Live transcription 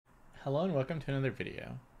Hello and welcome to another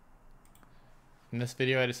video. In this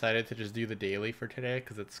video I decided to just do the daily for today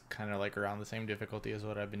because it's kind of like around the same difficulty as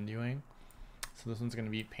what I've been doing. So this one's going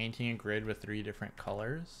to be painting a grid with 3 different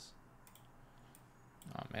colors.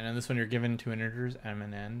 And in this one you're given 2 integers, m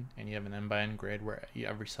and n, and you have an n by n grid where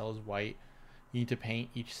every cell is white. You need to paint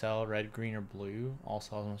each cell red, green, or blue. All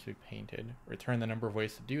cells must be painted. Return the number of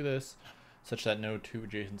ways to do this such that no 2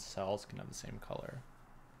 adjacent cells can have the same color.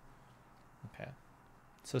 Okay.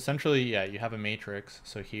 So essentially, yeah, you have a matrix.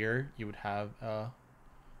 So here you would have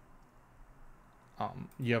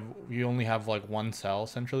you only have like one cell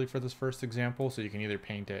essentially for this first example, so you can either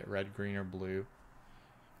paint it red, green, or blue.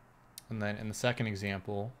 And then in the second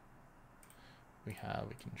example, we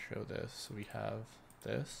can show this. So we have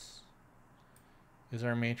this is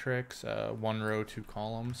our matrix, 1 row, 2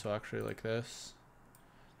 columns. So actually like this.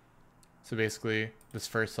 So basically, this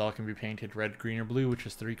first cell can be painted red, green, or blue, which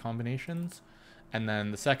is 3 combinations. And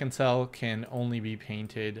then the second cell can only be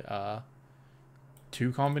painted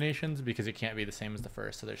 2 combinations because it can't be the same as the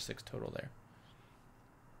first. So there's 6 total there.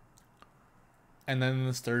 And then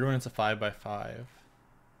this third one, it's a 5 by 5.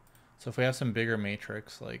 So if we have some bigger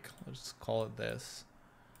matrix, like let's call it this.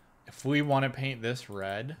 If we want to paint this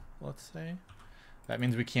red, let's say, that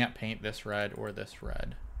means we can't paint this red or this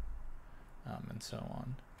red, and so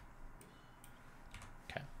on.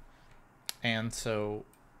 Okay. And so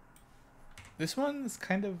this one's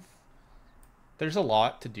kind of, there's a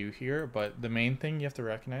lot to do here, but the main thing you have to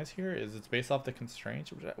recognize here is it's based off the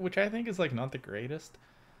constraints, which I think is like not the greatest,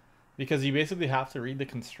 because you basically have to read the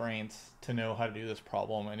constraints to know how to do this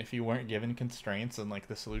problem. And if you weren't given constraints, then like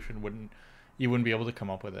the solution you wouldn't be able to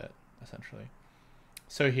come up with it essentially.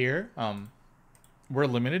 So here, we're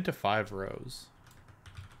limited to 5 rows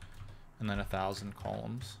and then 1,000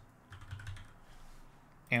 columns.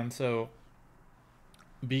 And so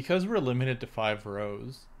because we're limited to 5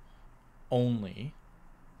 rows only,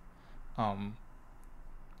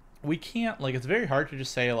 we can't, like, it's very hard to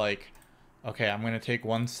just say like, okay, I'm going to take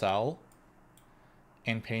one cell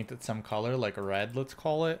and paint it some color, like red, let's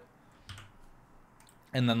call it.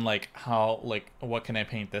 And then like what can I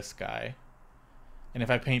paint this guy? And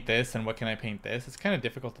if I paint this, then what can I paint this? It's kind of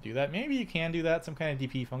difficult to do that. Maybe you can do that, some kind of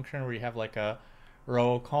DP function where you have like a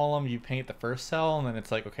row column, you paint the first cell, and then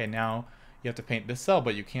it's like, okay, now you have to paint this cell,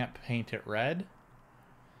 but you can't paint it red.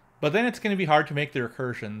 But then it's going to be hard to make the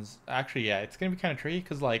recursions. Actually, yeah, it's going to be kind of tricky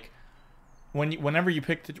because like whenever you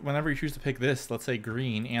choose to pick this, let's say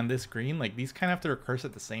green and this green, like these kind of have to recurse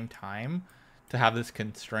at the same time to have this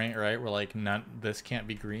constraint, right? Where like this can't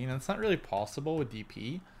be green, and it's not really possible with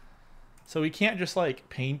DP. So we can't just like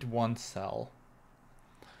paint one cell.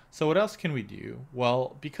 So what else can we do?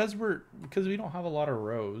 Well, because we don't have a lot of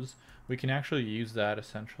rows, we can actually use that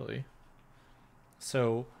essentially.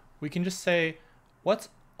 So we can just say, what's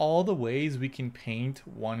all the ways we can paint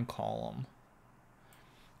one column?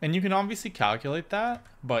 And you can obviously calculate that,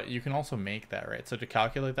 but you can also make that, right? So to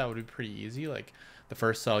calculate that would be pretty easy. Like the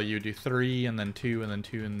first cell, you would do 3 and then 2 and then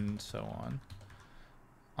 2 and so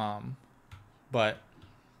on. But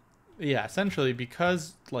yeah, essentially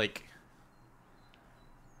because our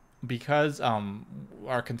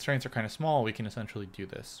constraints are kind of small, we can essentially do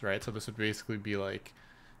this, right? So this would basically be like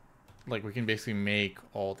we can basically make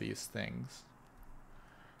all these things.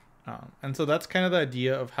 And so that's kind of the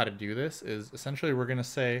idea of how to do this, is essentially we're going to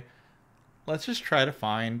say, let's just try to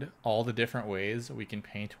find all the different ways we can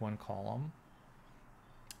paint one column.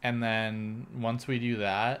 And then once we do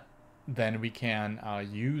that, then we can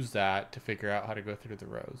use that to figure out how to go through the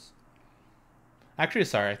rows. Actually,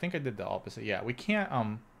 sorry, I think I did the opposite. Yeah, we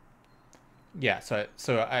can't, yeah, so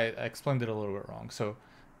I explained it a little bit wrong. So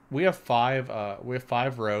we have 5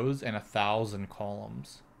 rows and 1,000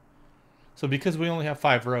 columns. So because we only have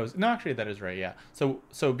 5 rows, no, actually that is right, yeah. So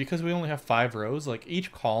because we only have 5 rows, like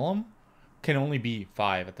each column can only be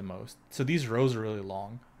 5 at the most. So these rows are really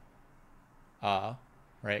long, right?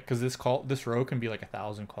 Because this row can be like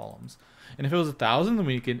 1,000 columns, and if it was 1,000, then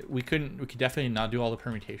we could definitely not do all the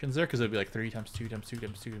permutations there, because it would be like 3 times 2 times 2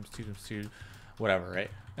 times 2 times 2 times 2, whatever,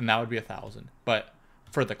 right? And that would be 1,000. But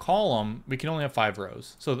for the column, we can only have 5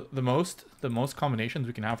 rows. So the most combinations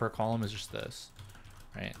we can have for a column is just this,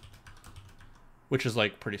 right? Which is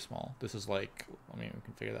like pretty small. This is like, I mean, we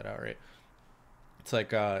can figure that out, right? It's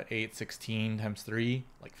like 8, 16 times 3,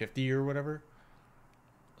 like 50 or whatever.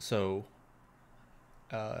 So,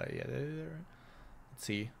 yeah, let's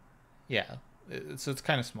see. Yeah, so it's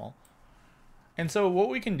kind of small. And so what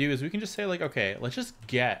we can do is we can just say like, okay, let's just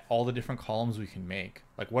get all the different columns we can make.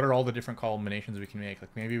 Like, what are all the different combinations we can make?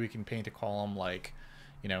 Like maybe we can paint a column like,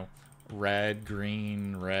 you know, red,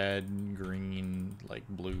 green, like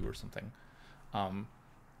blue or something.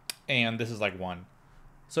 and this is like 1.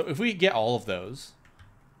 So if we get all of those,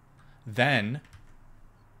 then,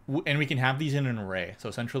 and we can have these in an array. So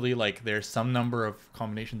essentially, like, there's some number of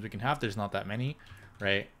combinations we can have. There's not that many,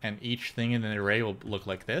 right? And each thing in an array will look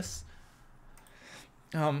like this.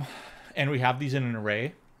 And we have these in an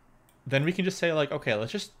array. Then we can just say, like, okay,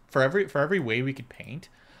 let's just, for every way we could paint,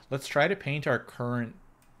 let's try to paint our current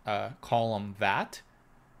column that,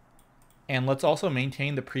 and let's also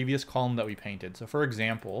maintain the previous column that we painted. So for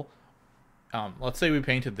example, let's say we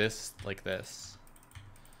painted this like this.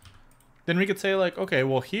 Then we could say, like, okay,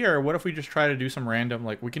 well here, what if we just try to do some random,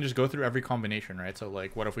 like, we can just go through every combination, right? So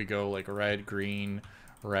like, what if we go like red, green,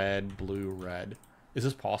 red, blue, red? Is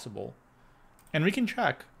this possible? And we can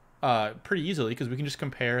check pretty easily, because we can just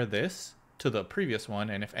compare this to the previous one,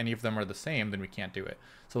 and if any of them are the same, then we can't do it.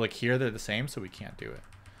 So like here they're the same, so we can't do it.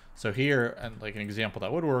 So here, and like an example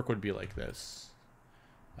that would work would be like this,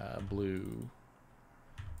 blue,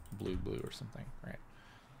 blue, blue, or something, right?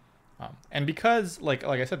 And because, like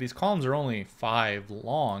I said, these columns are only 5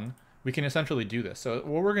 long, we can essentially do this. So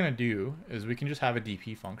what we're going to do is we can just have a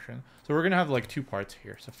DP function. So we're going to have like 2 parts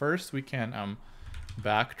here. So first we can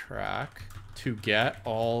backtrack to get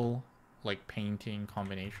all like painting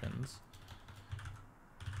combinations.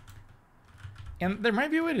 And there might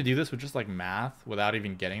be a way to do this with just like math without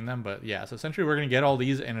even getting them. But yeah, so essentially we're going to get all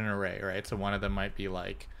these in an array, right? So one of them might be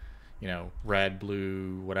like, you know, red,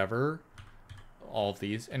 blue, whatever. All of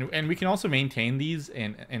these, and we can also maintain these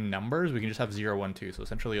in numbers. We can just have 0, 1, 2. So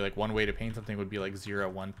essentially, like, one way to paint something would be like 0,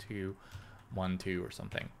 1, 2, 1, 2, or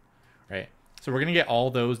something, right? So we're gonna get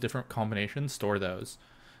all those different combinations, store those,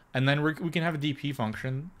 and then we can have a DP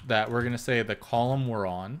function that we're gonna say the column we're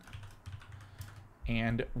on,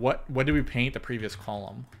 and what did we paint the previous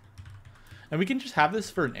column, and we can just have this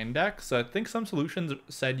for an index. So I think some solutions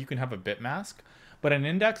said you can have a bit mask. But an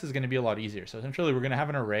index is going to be a lot easier. So essentially, we're going to have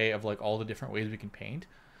an array of like all the different ways we can paint.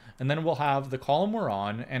 And then we'll have the column we're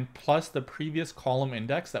on and plus the previous column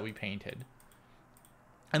index that we painted.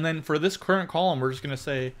 And then for this current column, we're just going to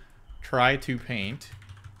say, try to paint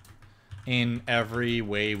in every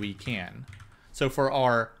way we can. So for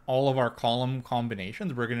all of our column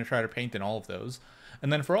combinations, we're going to try to paint in all of those.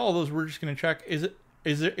 And then for all of those, we're just going to check,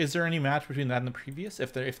 is there any match between that and the previous?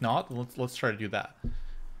 If not, let's try to do that.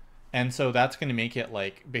 And so that's going to make it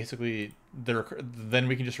like basically then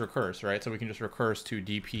we can just recurse, right? So we can just recurse to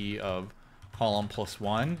DP of column plus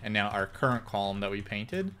 1, and now our current column that we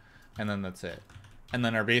painted, and then that's it. And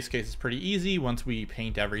then our base case is pretty easy. Once we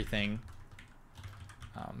paint everything,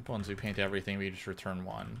 we just return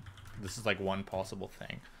 1. This is like one possible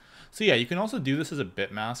thing. So yeah, you can also do this as a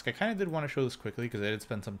bit mask. I kind of did want to show this quickly because I did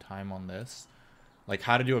spend some time on this, like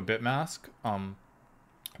how to do a bit mask.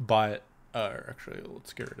 But actually,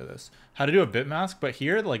 let's get rid of this. How to do a bit mask, but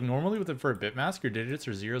here, like normally for a bit mask, your digits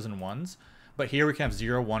are 0s and 1s, but here we can have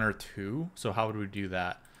 0, 1, or 2. So how would we do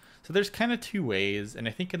that? So there's kind of 2 ways, and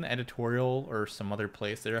I think in the editorial or some other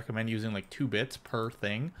place they recommend using like 2 bits per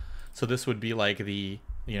thing. So this would be like the,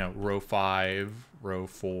 you know, row 5, row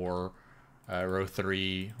 4, row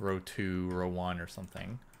 3, row 2, row 1, or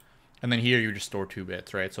something. And then here you just store 2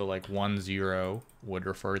 bits, right? So like 1, 0 would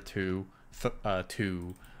refer to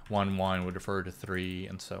 2. 1, 1 would refer to 3,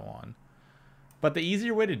 and so on. But the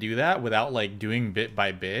easier way to do that without like doing bit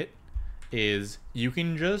by bit is you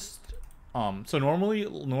can just so normally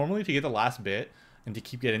to get the last bit and to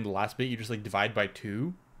keep getting the last bit, you just like divide by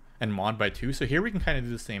 2 and mod by 2. So here we can kind of do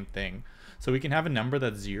the same thing. So we can have a number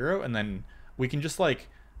that's 0, and then we can just like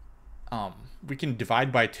we can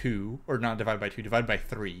divide by 2, or not divide by 2, divide by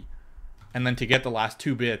 3, and then to get the last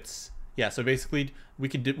 2 bits. Yeah, so basically we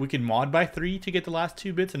could mod by 3 to get the last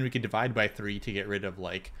 2 bits, and we could divide by 3 to get rid of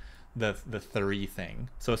like the 3 thing.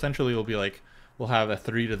 So essentially we'll be like, we'll have a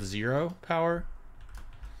 3 to the 0 power,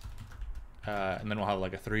 and then we'll have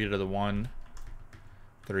like a 3 to the 1,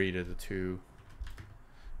 3 to the 2,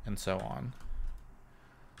 and so on.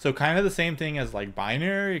 So kind of the same thing as like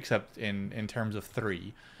binary, except in terms of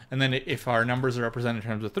 3. And then if our numbers are represented in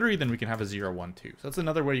terms of 3, then we can have a 0, 1, 2. So that's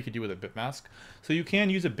another way you could do with a bit mask. So you can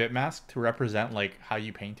use a bit mask to represent like how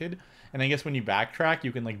you painted. And I guess when you backtrack,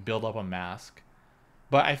 you can like build up a mask.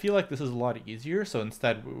 But I feel like this is a lot easier. So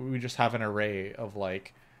instead, we just have an array of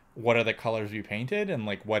like, what are the colors we painted, and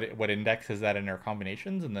like what index is that in our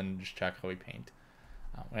combinations, and then just check how we paint.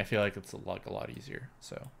 And I feel like it's a lot easier.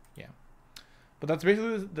 So yeah. But that's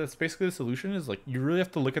basically the solution, is like you really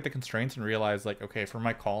have to look at the constraints and realize like, okay, for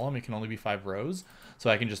my column it can only be 5 rows, so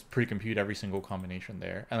I can just pre-compute every single combination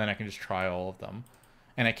there, and then I can just try all of them,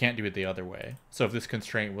 and I can't do it the other way. So if this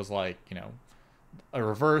constraint was like, you know, a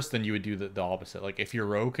reverse, then you would do the opposite. Like if your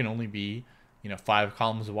row can only be, you know, 5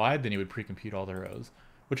 columns wide, then you would pre-compute all the rows.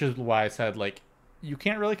 which is why I said, like, you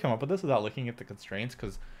can't really come up with this without looking at the constraints,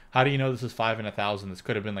 because how do you know this is 5 and 1,000? This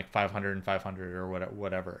could have been like 500 and 500 or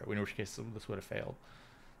whatever, in which case this would have failed.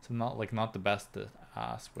 So not the best to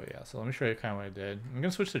ask, but yeah. So let me show you kind of what I did. I'm gonna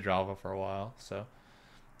switch to Java for a while. So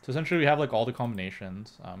essentially we have like all the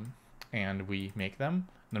combinations, and we make them,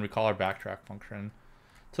 and then we call our backtrack function.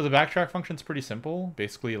 So the backtrack function is pretty simple.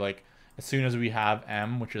 Basically, like, as soon as we have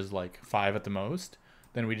m, which is like 5 at the most,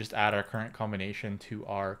 then we just add our current combination to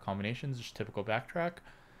our combinations, just typical backtrack.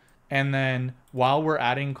 And then while we're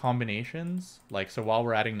adding combinations, so while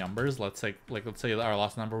we're adding numbers, let's say our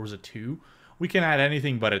last number was a 2, we can add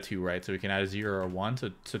anything but a 2, right? So we can add a 0 or a 1.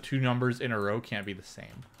 So two numbers in a row can't be the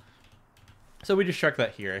same. So we just check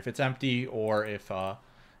that here. If it's empty, or if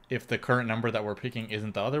the current number that we're picking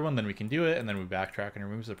isn't the other one, then we can do it, and then we backtrack, and it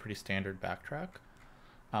removes a pretty standard backtrack.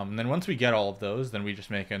 And then once we get all of those, then we just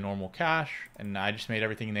make a normal cache, and I just made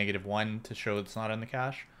everything -1 to show it's not in the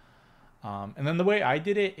cache. And then the way I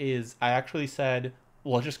did it is I actually said,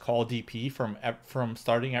 well, let's just call DP from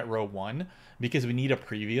starting at row 1, because we need a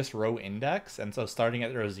previous row index, and so starting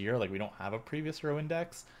at row 0, like, we don't have a previous row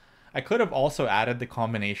index. I could have also added the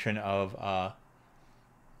combination of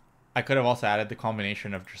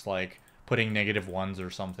just like putting -1s or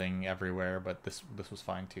something everywhere, but this was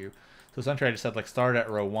fine too. So essentially I just said, like, start at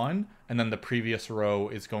row 1, and then the previous row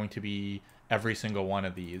is going to be every single one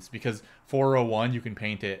of these, because for row 1 you can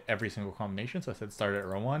paint it every single combination. So I said start at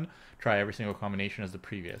row 1, try every single combination as the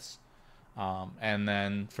previous. And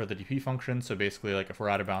then for the DP function, so basically, like, if we're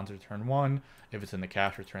out of bounds, return 1. If it's in the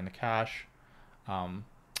cache, return the cache. And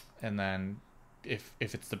then if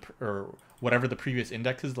it's or whatever the previous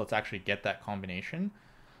index is, let's actually get that combination.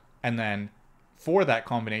 And then for that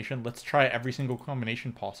combination, let's try every single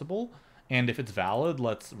combination possible. And if it's valid,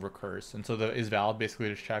 let's recurse. And so the is valid basically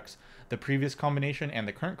just checks the previous combination and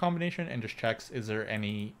the current combination, and just checks, is there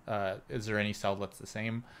any cell that's the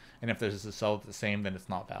same? And if there's a cell that's the same, then it's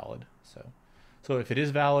not valid. So if it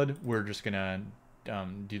is valid, we're just gonna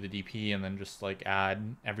do the DP and then just, like,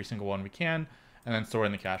 add every single one we can, and then store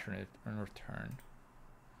in the cache and return.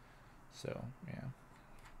 So yeah,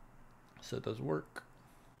 so it does work.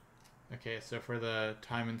 Okay, so for the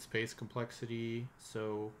time and space complexity,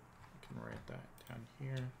 so I can write that down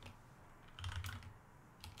here.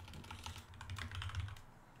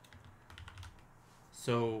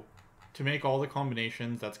 So to make all the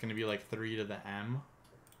combinations, that's going to be like 3 to the m.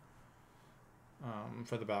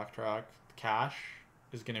 For the backtrack, the cache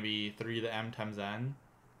is going to be 3 to the m times n.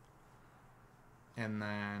 And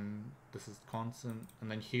then this is constant.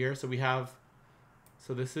 And then here, so we have,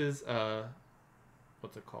 so this is,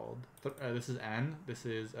 what's it called? This is n. This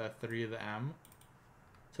is 3 to the m.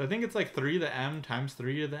 So I think it's like 3 to the m times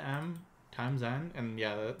 3 to the m times n. And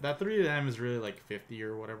yeah, that 3 to the m is really like 50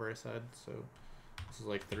 or whatever I said. So this is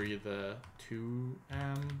like 3 to the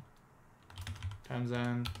 2m times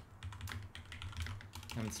n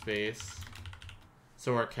and space.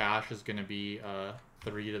 So our cache is going to be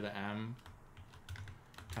 3 to the m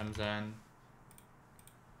times n.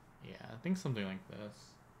 Yeah, I think something like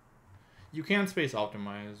this. You can space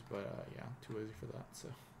optimize, but yeah, too lazy for that. So,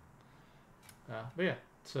 but yeah.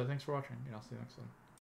 So thanks for watching, and I'll see you next one.